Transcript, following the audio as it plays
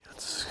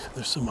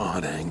There's some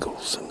odd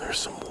angles and there's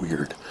some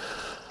weird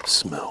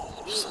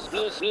smells.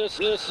 Listen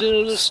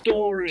to the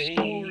story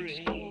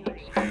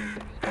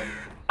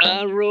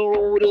I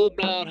wrote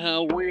about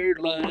how weird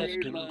life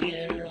can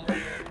get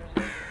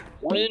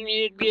when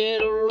you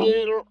get a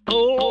little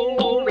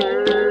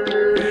older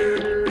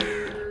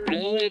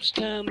and it's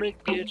time to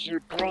get your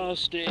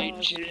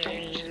prostate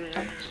checked.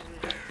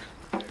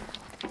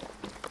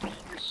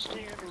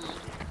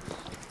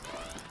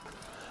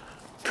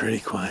 Pretty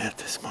quiet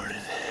this morning.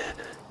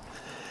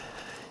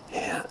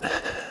 Yeah.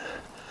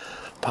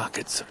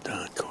 Pockets of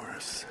dawn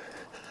chorus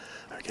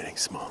are getting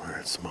smaller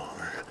and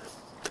smaller.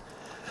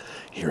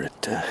 Here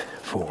at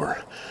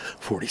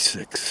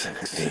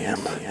 4:46 a.m.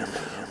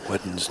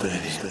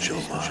 Wednesday,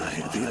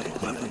 July the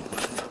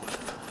 11th,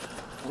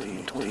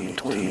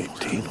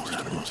 2018. We're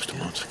out once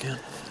again.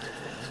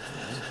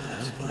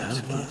 Once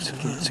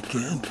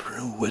again for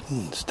a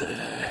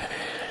Wednesday.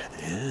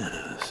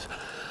 Yes.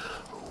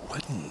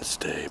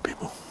 Wednesday,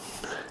 people.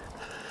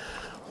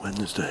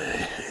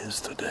 Wednesday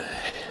is the day.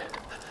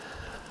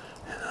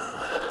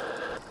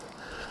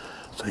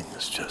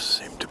 Things just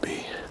seem to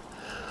be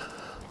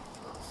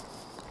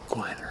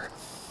quieter.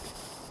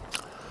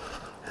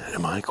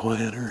 Am I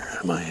quieter?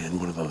 Am I in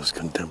one of those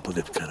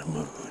contemplative kind of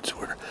moods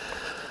where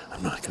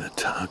I'm not going to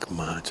talk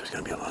much? There's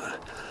going to be a lot of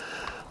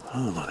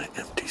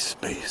empty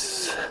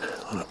space,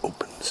 a lot of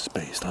open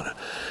space, a lot of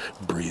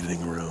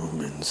breathing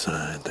room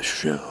inside the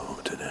show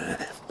today.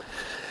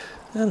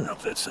 I don't know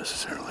if that's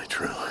necessarily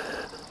true.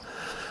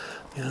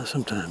 You know,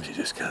 sometimes you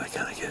just gotta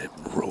kind of get it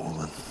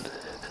rolling.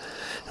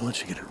 And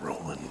once you get it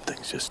rolling,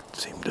 things just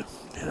seem to,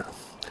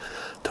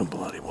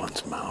 tumble out of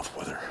one's mouth,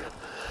 whether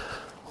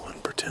one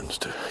pretends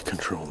to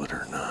control it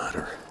or not,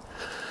 or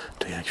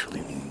to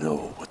actually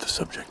know what the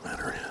subject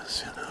matter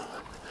is,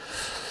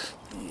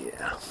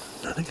 Yeah,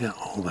 I think that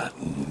all that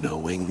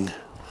knowing,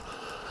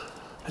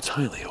 it's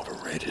highly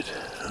overrated,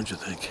 don't you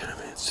think? I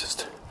mean, it's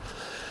just,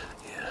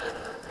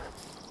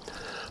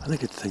 I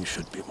think things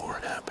should be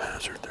more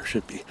haphazard. There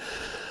should be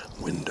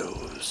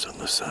windows on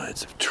the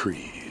sides of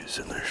trees,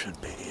 and there should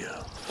be,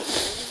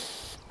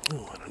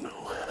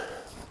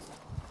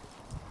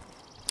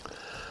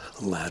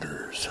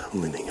 ladders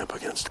leaning up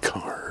against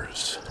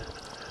cars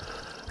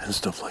and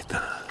stuff like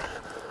that.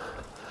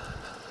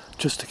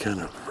 Just to kind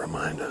of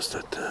remind us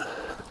that the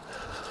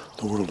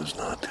world is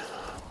not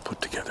put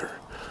together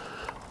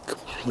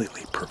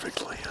completely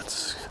perfectly.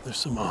 There's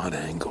some odd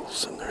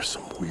angles and there's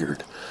some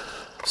weird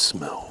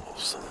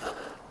smells and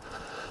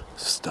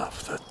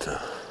stuff that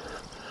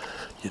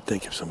you'd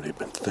think if somebody had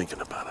been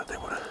thinking about it, they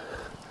would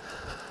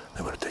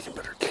have taken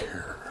better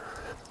care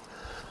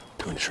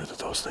to ensure that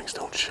those things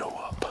don't show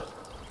up,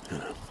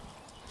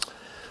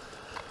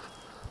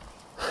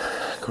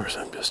 Of course,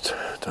 I'm just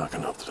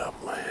talking off the top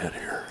of my head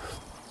here.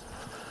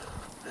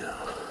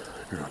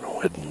 Here on a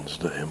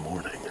Wednesday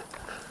morning,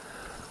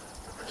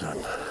 as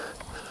I'm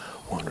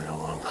wandering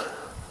along,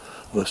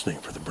 listening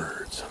for the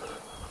birds.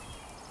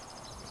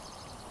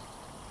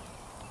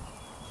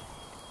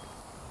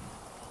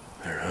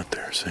 They're out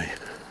there, see?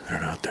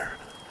 They're out there.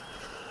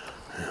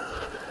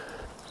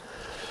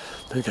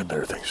 They've got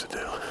better things to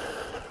do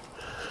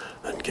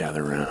than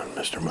gather around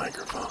Mr.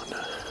 Microphone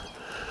to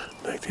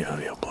make the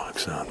audio blog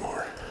sound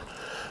more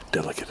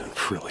delicate and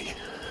frilly.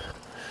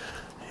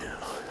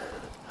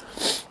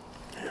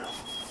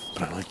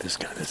 But I like this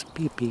guy, this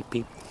beep, beep,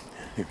 beep.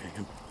 Here we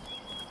go.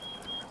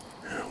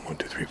 1,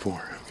 2, 3,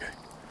 4, okay.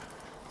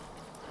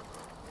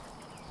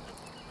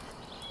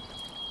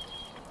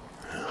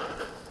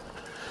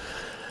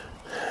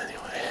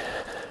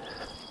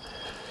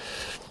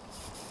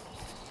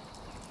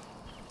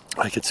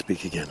 I could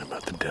speak again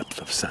about the depth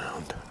of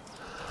sound,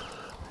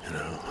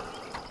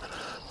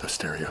 the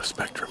stereo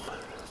spectrum,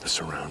 the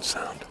surround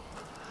sound,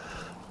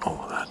 all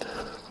of that.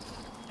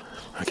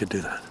 I could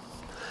do that.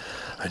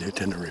 I do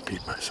tend to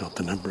repeat myself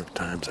the number of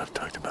times I've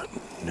talked about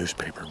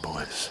newspaper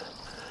boys,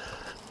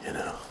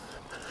 the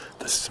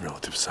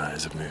relative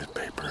size of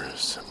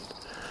newspapers and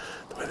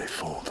the way they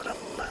folded them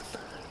and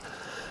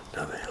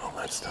all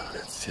that stuff.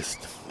 It's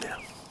just,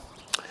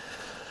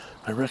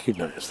 I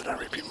recognize that I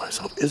repeat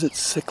myself. Is it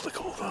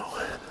cyclical, though?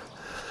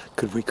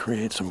 Could we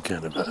create some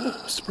kind of a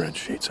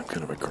spreadsheet, some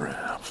kind of a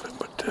graph that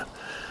would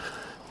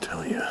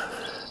tell you,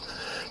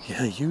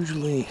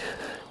 usually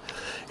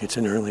it's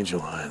in early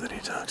July that he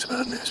talks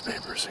about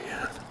newspapers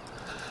again.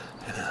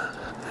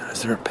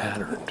 Is there a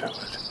pattern to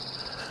it?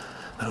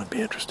 That would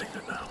be interesting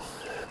to know.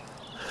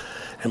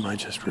 Am I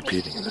just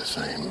repeating the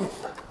same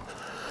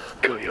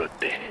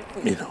coyote,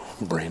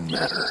 brain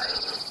matter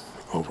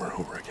over and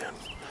over again?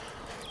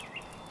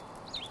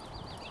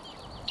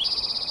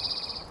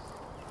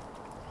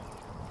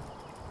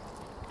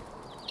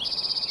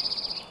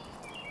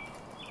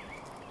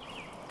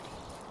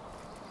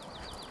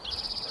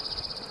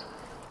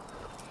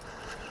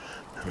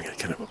 We got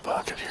kind of a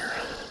pocket here.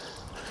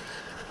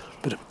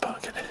 Bit of a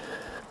pocket.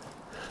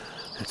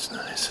 It's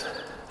nice.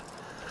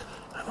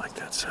 I like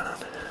that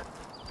sound.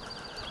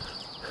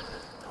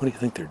 What do you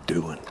think they're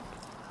doing?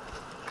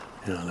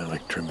 They're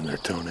like trimming their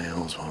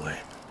toenails while they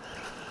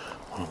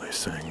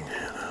sing.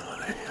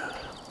 They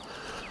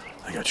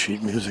They got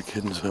sheet music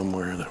hidden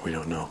somewhere that we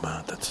don't know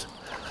about. That's,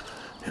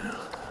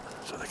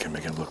 so they can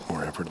make it look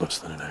more effortless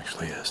than it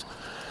actually is.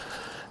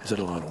 Is it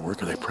a lot of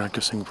work? Are they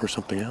practicing for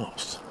something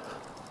else?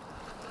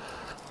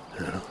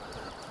 Yeah,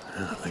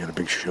 they got a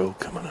big show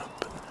coming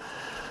up.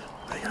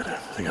 And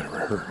they gotta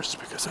rehearse,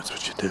 because that's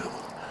what you do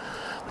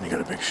when you got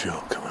a big show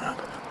coming up.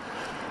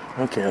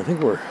 Okay, I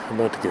think we're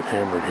about to get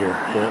hammered here.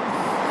 Yeah.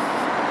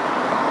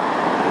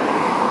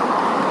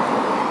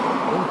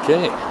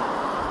 Okay.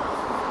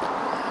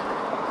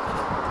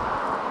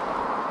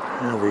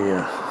 Now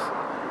the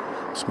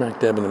smack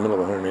dab in the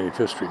middle of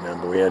 185th Street now,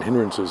 but we had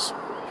hindrances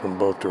from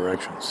both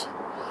directions.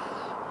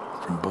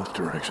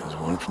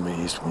 One from the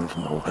east, one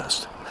from the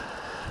west.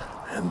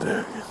 And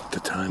the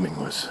timing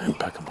was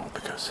impeccable,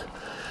 because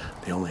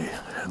the only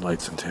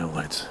headlights and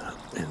taillights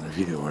in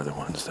view are the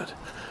ones that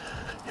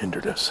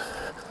hindered us.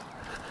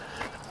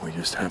 We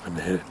just happened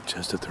to hit it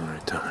just at the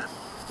right time.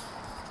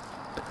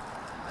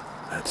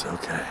 That's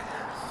okay.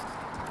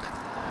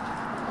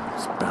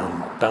 It's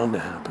bound to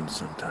happen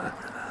sometime,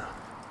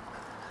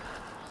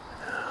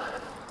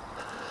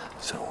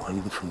 So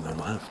one from the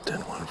left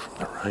and one from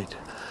the right,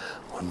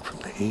 one from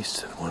the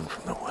east and one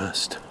from the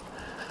west.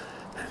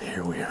 And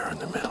here we are in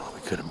the middle.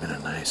 We could have been a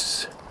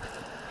nice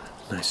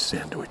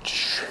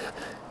sandwich.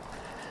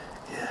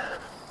 Yeah,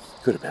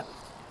 could have been.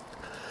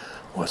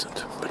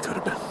 Wasn't, but could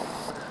have been.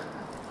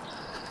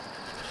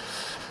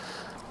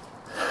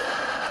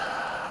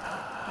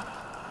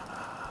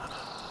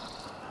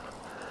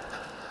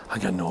 I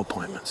got no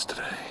appointments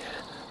today.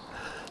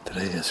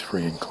 Today is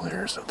free and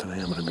clear, so today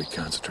I'm going to be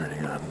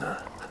concentrating on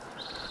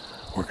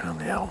working on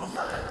the album,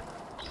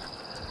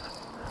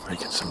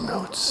 making some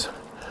notes,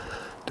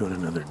 doing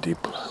another deep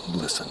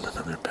listen,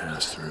 another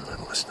pass through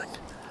and listening.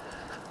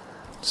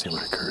 See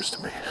what occurs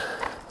to me.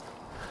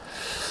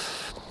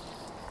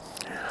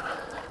 Yeah.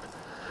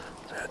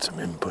 I had some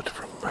input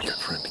from my good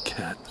friend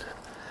Kat,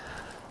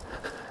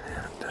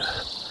 and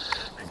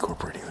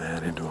incorporating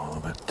that into all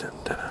of it,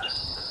 and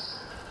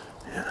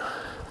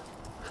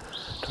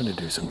trying to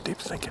do some deep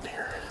thinking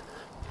here.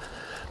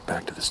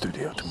 Back to the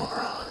studio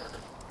tomorrow.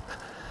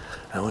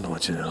 I want to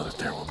let you know that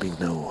there will be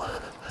no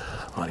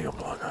audio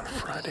blog on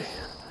Friday.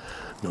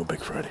 No Big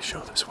Friday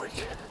show this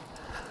week.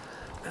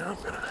 Now I'm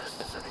going to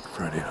take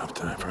Friday off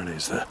tonight.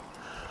 Friday's the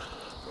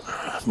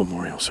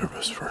memorial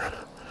service for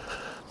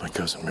my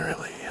cousin Mary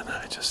Lee, and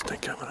I just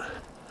think I'm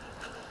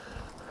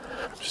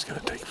just going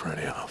to take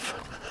Friday off.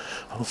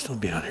 I'll still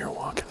be out here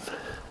walking,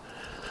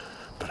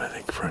 but I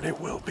think Friday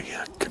will be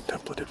a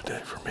contemplative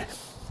day for me,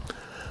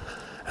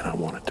 and I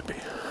want it to be.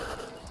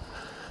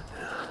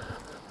 Yeah.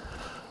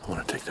 I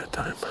want to take that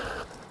time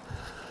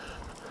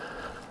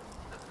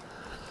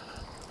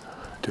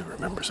to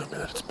remember something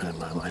that's been in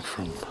my life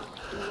from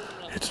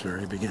its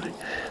very beginning.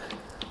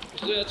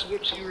 That's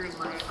what you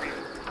remind me.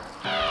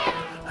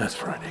 That's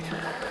Friday. And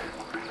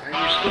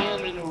you're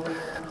standing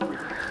around.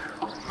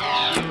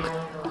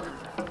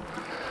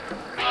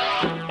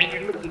 And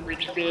you're looking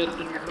at your death,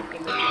 and you're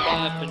looking at your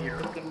life, and you're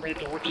looking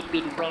at what you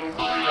did wrong and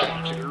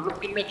right. So you're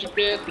looking at your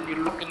death, and you're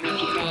looking at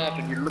your life,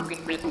 and you're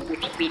looking at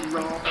what you did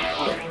wrong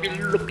and right.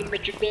 You're looking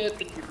at your death,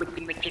 and you're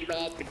looking at your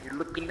life, and you're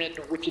looking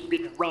at what you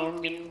did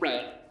wrong and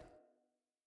right.